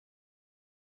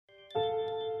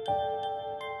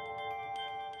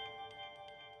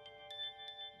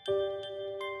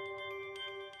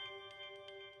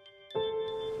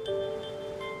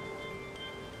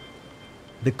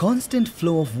The constant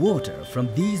flow of water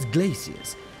from these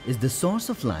glaciers is the source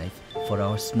of life for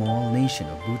our small nation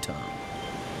of Bhutan.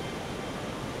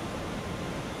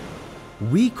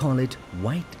 We call it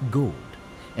white gold,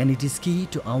 and it is key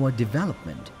to our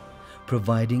development,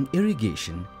 providing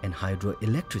irrigation and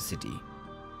hydroelectricity.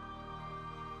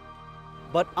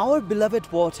 But our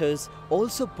beloved waters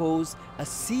also pose a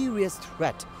serious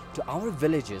threat to our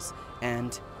villages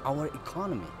and our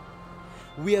economy.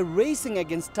 We are racing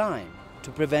against time to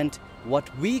prevent what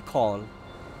we call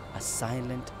a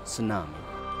silent tsunami.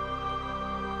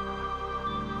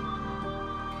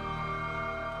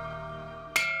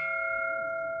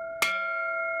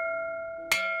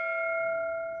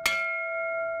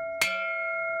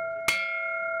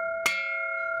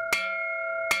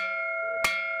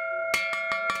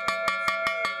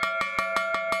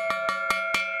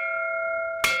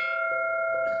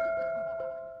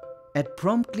 At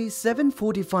promptly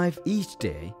 7:45 each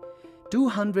day,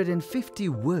 250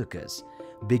 workers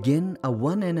begin a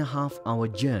 1.5-hour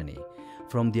journey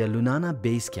from their Lunana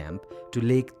base camp to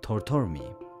Lake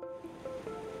Tortormi.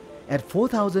 At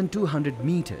 4,200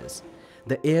 meters,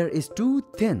 the air is too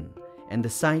thin and the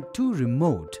site too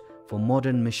remote for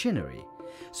modern machinery,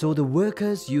 so the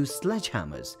workers use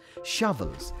sledgehammers,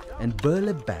 shovels and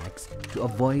burlap bags to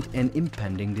avoid an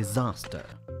impending disaster.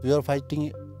 We are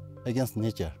fighting against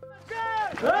nature.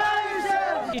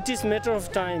 It is a matter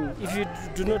of time if you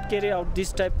do not carry out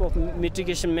this type of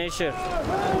mitigation measure.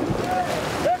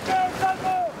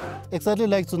 Exactly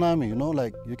like tsunami, you know,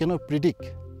 like you cannot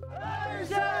predict.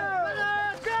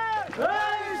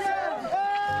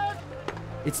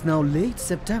 It's now late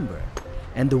September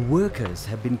and the workers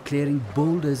have been clearing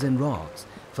boulders and rocks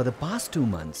for the past 2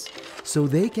 months so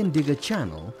they can dig a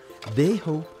channel they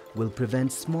hope will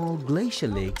prevent small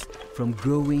glacial lakes from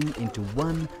growing into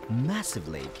one massive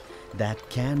lake that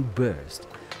can burst,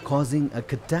 causing a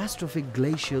catastrophic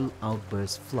glacial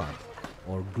outburst flood,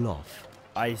 or GLOF.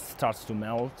 Ice starts to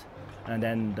melt and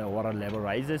then the water level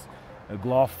rises.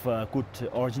 GLOF could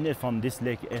originate from this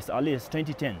lake as early as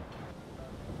 2010.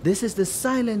 This is the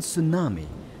silent tsunami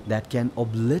that can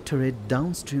obliterate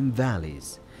downstream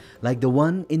valleys, like the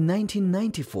one in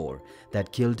 1994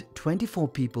 that killed 24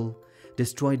 people,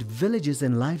 destroyed villages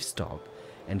and livestock,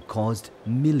 and caused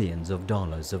millions of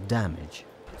dollars of damage.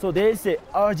 So there is an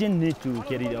urgent need to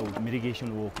carry out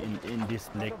mitigation work in this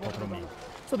Lake Tortormi.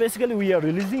 So basically we are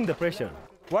releasing the pressure.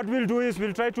 What we'll do is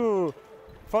we'll try to,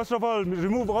 first of all,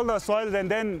 remove all the soils, and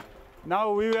then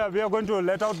now we are going to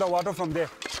let out the water from there.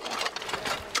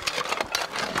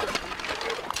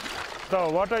 The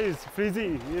water is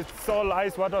freezing, it's all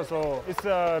ice water, so it's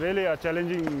really a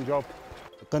challenging job.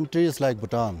 Countries like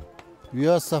Bhutan, we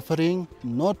are suffering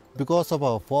not because of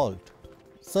our fault.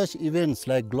 Such events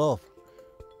like GLOF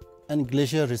and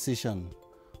glacier recession,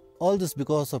 all this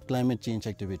because of climate change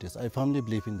activities. I firmly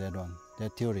believe in that one,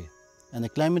 that theory. And the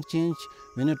climate change,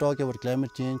 when you talk about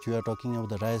climate change, you are talking about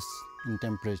the rise in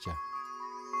temperature.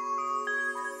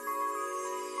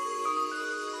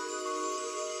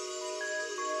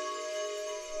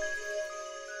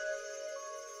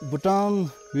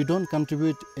 Bhutan, we don't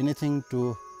contribute anything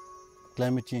to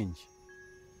climate change.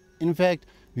 In fact,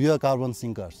 we are carbon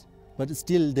sinkers, but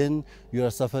still then you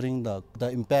are suffering the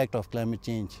impact of climate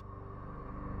change.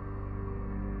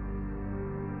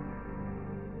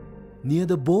 Near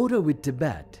the border with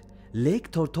Tibet, Lake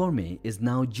Tortormi is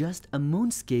now just a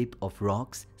moonscape of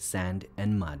rocks, sand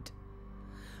and mud.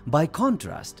 By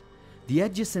contrast, the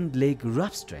adjacent Lake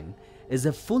Roughstring is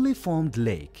a fully formed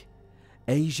lake,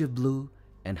 azure blue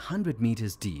and 100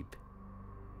 meters deep.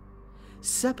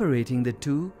 Separating the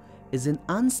two is an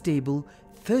unstable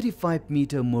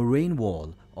 35-meter moraine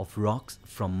wall of rocks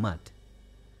from mud.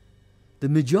 The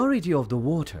majority of the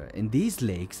water in these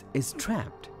lakes is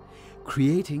trapped,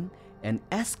 creating an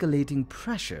escalating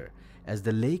pressure as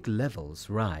the lake levels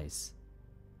rise.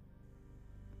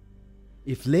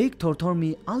 If Lake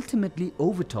Tortormi ultimately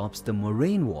overtops the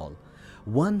moraine wall,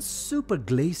 one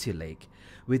superglacial lake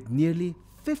with nearly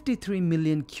 53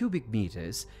 million cubic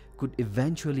meters could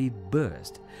eventually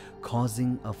burst,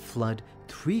 causing a flood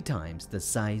 3 times the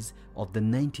size of the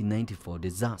 1994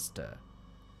 disaster.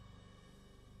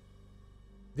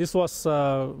 This was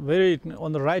very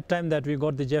on the right time that we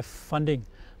got the GEF funding,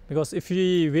 because if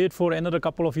we wait for another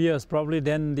couple of years, probably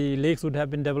then the lakes would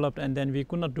have been developed and then we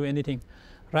could not do anything.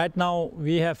 Right now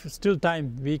we have still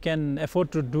time. We can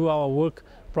afford to do our work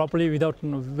properly without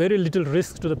very little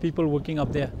risk to the people working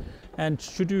up there. And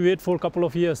should we wait for a couple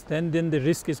of years, then the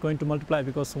risk is going to multiply,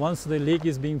 because once the lake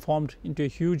is being formed into a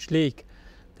huge lake,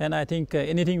 then I think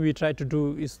anything we try to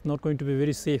do is not going to be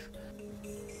very safe.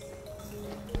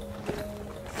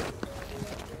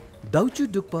 Dauchu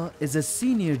Dukpa is a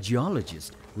senior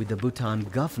geologist with the Bhutan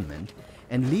government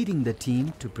and leading the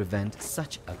team to prevent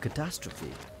such a catastrophe.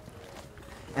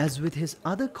 As with his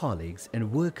other colleagues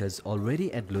and workers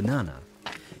already at Lunana,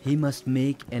 he must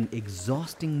make an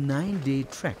exhausting 9-day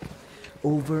trek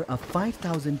over a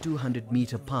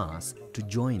 5,200-meter pass to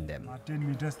join them. 10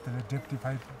 meters, the depth is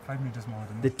 5 meters more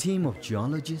than The team of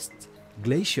geologists,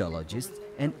 glaciologists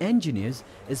and engineers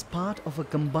is part of a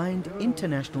combined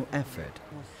international effort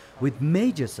with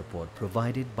major support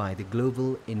provided by the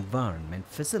Global Environment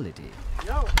Facility.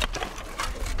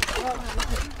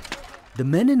 The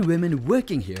men and women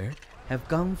working here have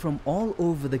come from all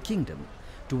over the kingdom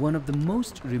to one of the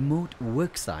most remote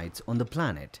work sites on the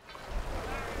planet.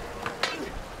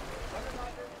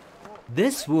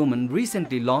 This woman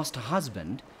recently lost her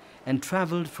husband and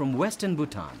traveled from western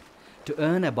Bhutan to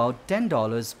earn about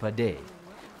 $10 per day,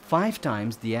 5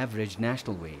 times the average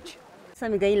national wage.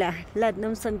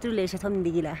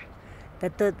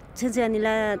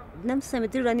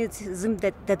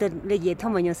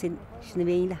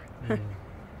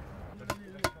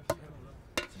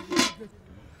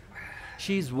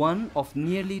 She is one of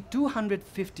nearly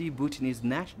 250 Bhutanese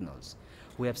nationals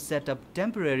who have set up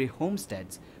temporary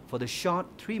homesteads for the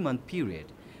short 3-month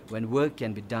period when work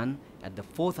can be done at the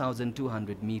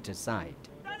 4,200-meter site.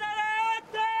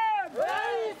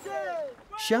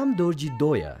 Shyam Dorji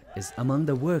Doya is among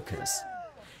the workers.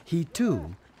 He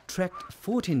too trekked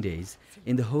 14 days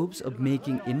in the hopes of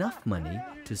making enough money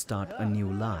to start a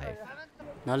new life.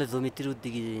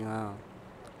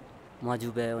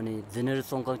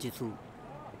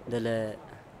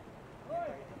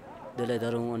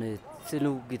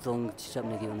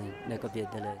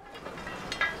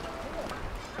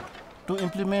 To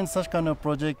implement such kind of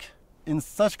project in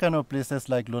such kind of places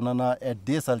like Lunana at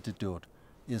this altitude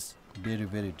is very,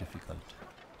 very difficult.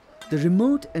 The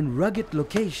remote and rugged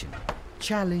location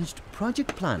challenged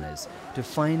project planners to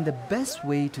find the best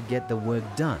way to get the work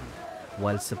done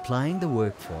while supplying the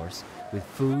workforce with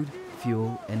food,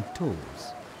 fuel and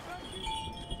tools.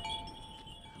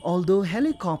 Although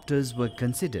helicopters were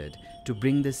considered to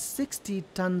bring the 60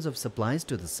 tons of supplies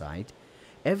to the site,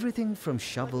 everything from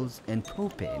shovels and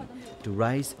propane to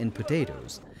rice and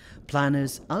potatoes,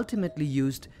 planners ultimately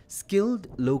used skilled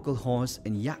local horse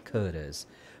and yak herders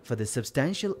for the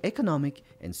substantial economic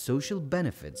and social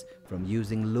benefits from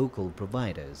using local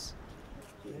providers.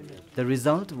 The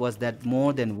result was that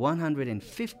more than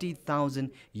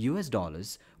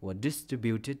 $150,000 were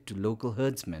distributed to local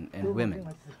herdsmen and women.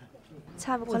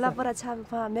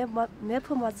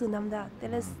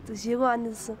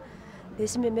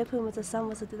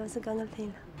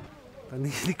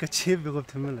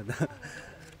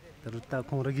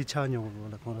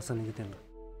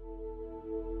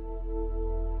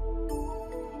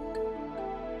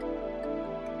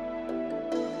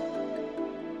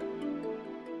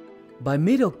 By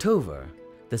mid-October,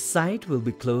 the site will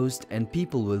be closed and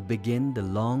people will begin the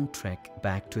long trek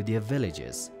back to their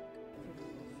villages.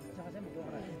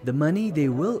 The money they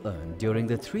will earn during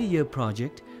the 3-year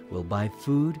project will buy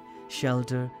food,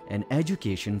 shelter and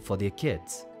education for their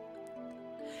kids.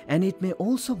 And it may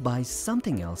also buy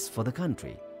something else for the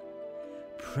country.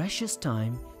 Precious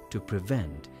time to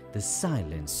prevent the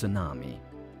silent tsunami.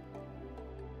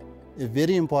 A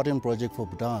very important project for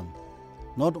Bhutan,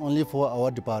 not only for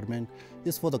our department,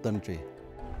 is for the country.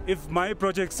 If my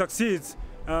project succeeds,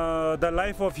 the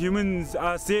life of humans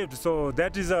are saved, so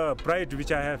that is a pride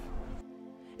which I have.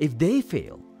 If they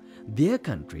fail, their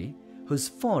country, whose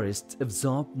forests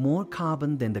absorb more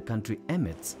carbon than the country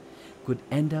emits, could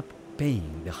end up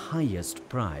paying the highest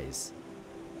price.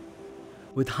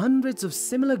 With hundreds of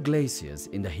similar glaciers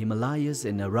in the Himalayas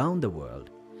and around the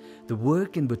world, the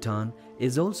work in Bhutan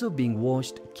is also being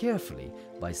watched carefully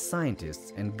by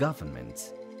scientists and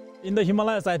governments. In the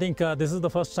Himalayas, I think this is the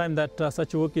first time that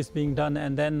such work is being done,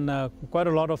 and then quite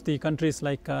a lot of the countries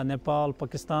like Nepal,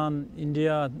 Pakistan,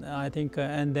 India, I think,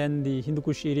 and then the Hindu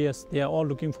Kush areas, they are all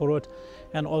looking forward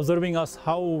and observing us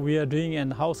how we are doing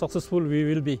and how successful we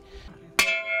will be.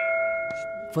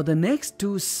 For the next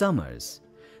 2 summers,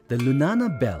 the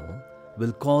Lunana bell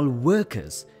will call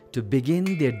workers to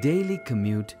begin their daily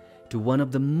commute to one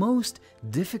of the most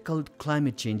difficult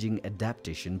climate-changing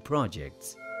adaptation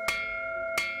projects.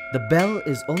 The bell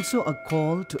is also a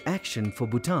call to action for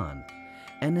Bhutan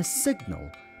and a signal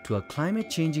to a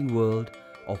climate-changing world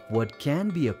of what can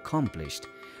be accomplished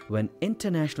when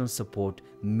international support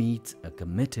meets a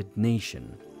committed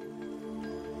nation.